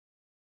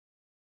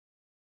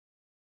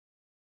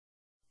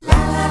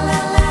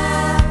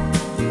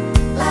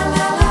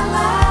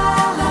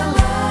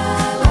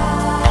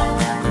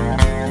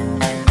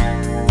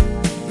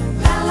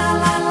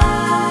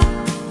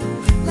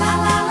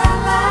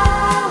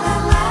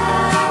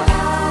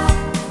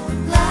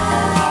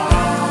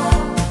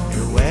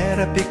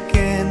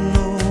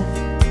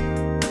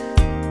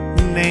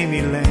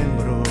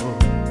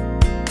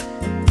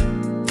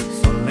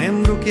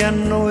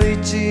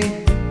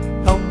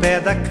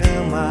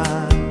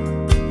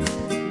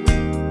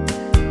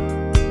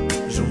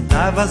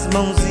Juntava as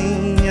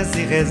mãozinhas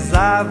e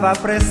rezava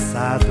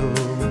apressado,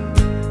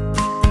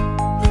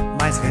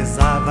 mas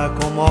rezava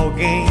como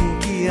alguém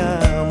que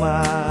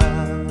ama.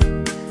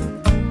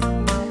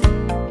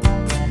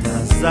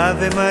 Nas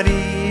Ave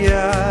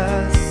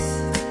Marias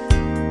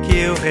que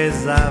eu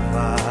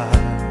rezava,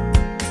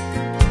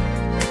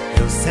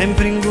 eu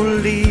sempre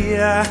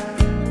engolia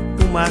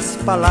umas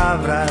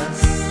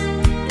palavras,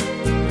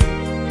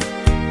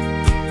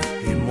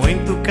 e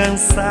muito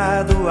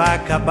cansado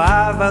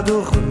acabava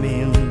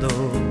dormindo,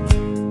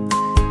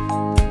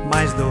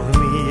 mas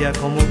dormia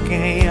como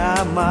quem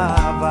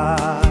amava.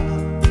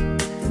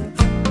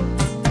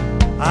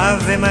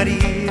 Ave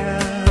Maria,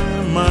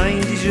 Mãe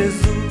de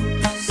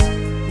Jesus,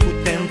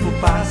 o tempo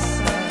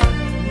passa,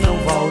 não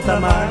volta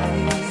mais.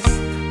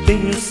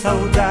 Tenho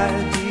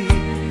saudade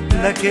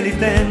daquele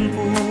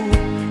tempo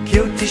que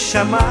eu te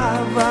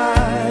chamava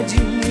de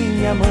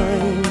minha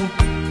mãe.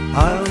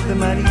 Ave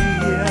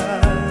Maria,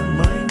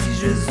 Mãe de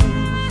Jesus,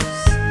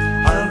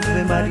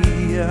 Ave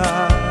Maria,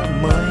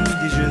 Mãe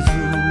de Jesus.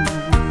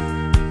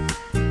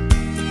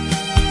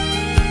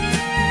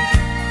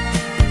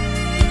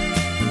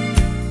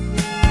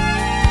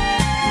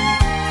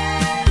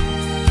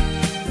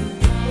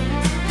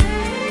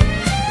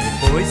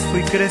 Depois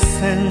fui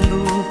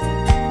crescendo,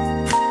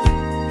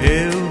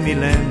 eu me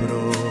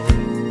lembro,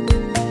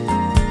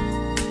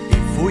 e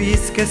fui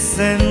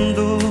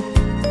esquecendo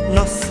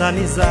nossa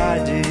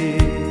amizade.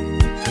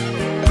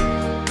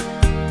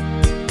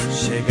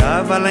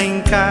 Chegava lá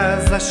em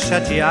casa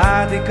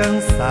chateado e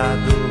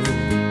cansado,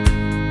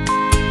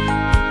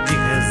 de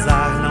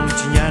rezar não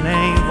tinha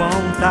nem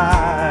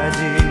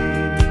vontade.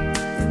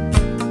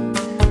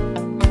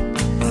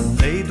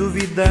 Andei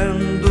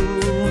duvidando,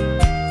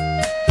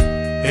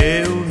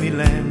 eu me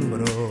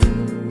lembro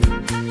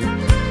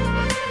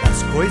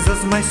das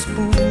coisas mais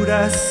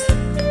puras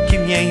que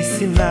me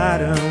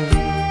ensinaram.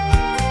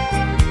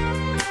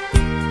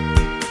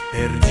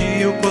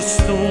 Perdi o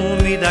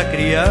costume da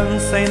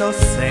criança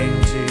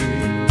inocente,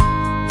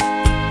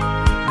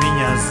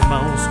 minhas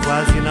mãos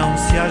quase não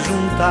se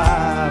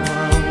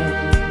ajuntavam.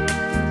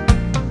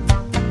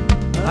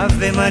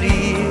 Ave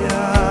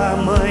Maria,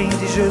 Mãe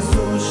de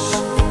Jesus,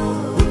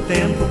 o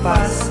tempo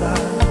passa,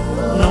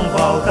 não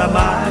volta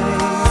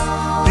mais.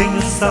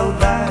 Tenho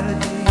saudade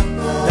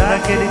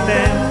daquele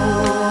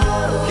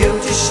tempo que eu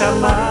te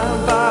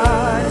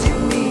chamava de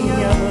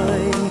minha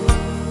mãe.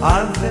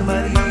 Ave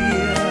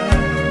Maria,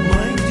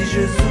 Mãe de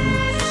Jesus,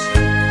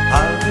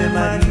 Ave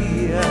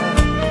Maria,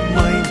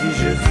 Mãe de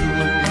Jesus.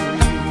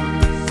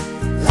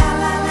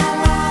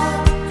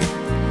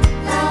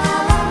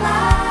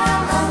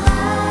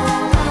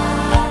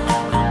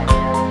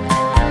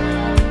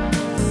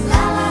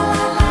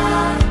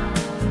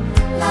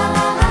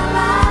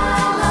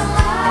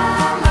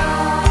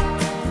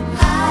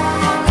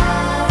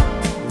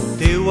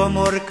 O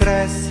amor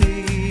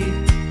cresce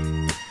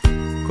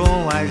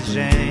com a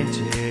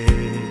gente,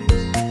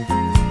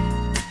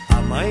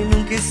 a mãe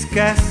nunca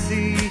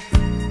esquece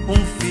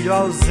um filho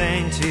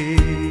ausente.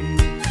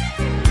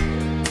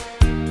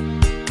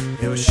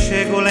 Eu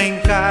chego lá em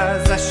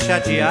casa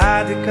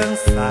chateado e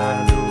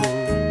cansado,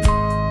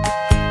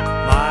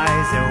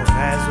 mas eu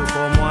rezo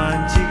como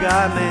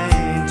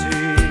antigamente.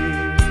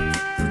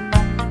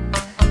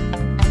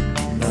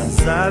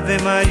 Nas Ave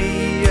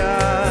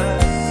Marias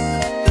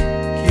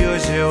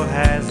hoje eu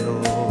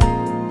rezo,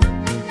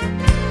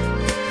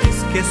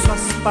 esqueço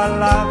as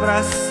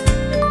palavras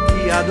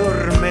e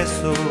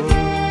adormeço.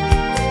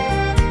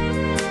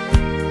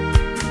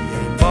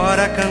 E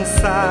embora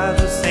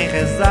cansado, sem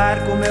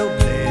rezar como eu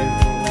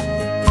devo,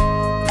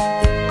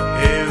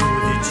 eu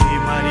de ti,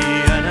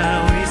 Maria,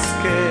 não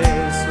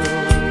esqueço.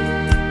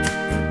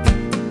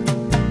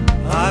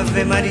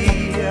 Ave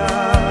Maria,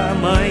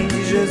 Mãe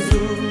de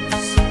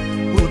Jesus,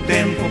 o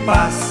tempo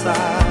passa,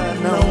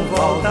 não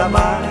volta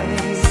mais.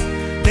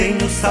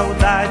 Tenho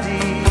saudade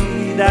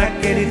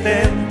daquele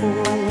tempo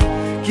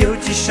que eu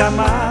te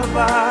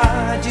chamava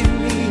de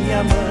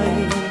minha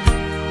mãe.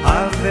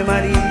 Ave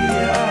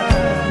Maria,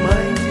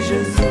 Mãe de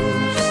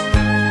Jesus,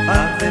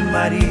 Ave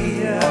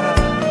Maria,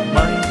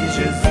 Mãe de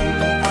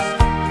Jesus,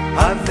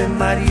 Ave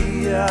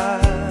Maria,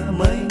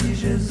 Mãe de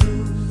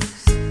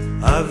Jesus,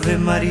 Ave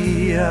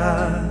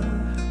Maria,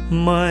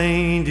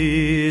 Mãe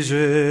de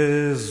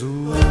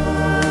Jesus.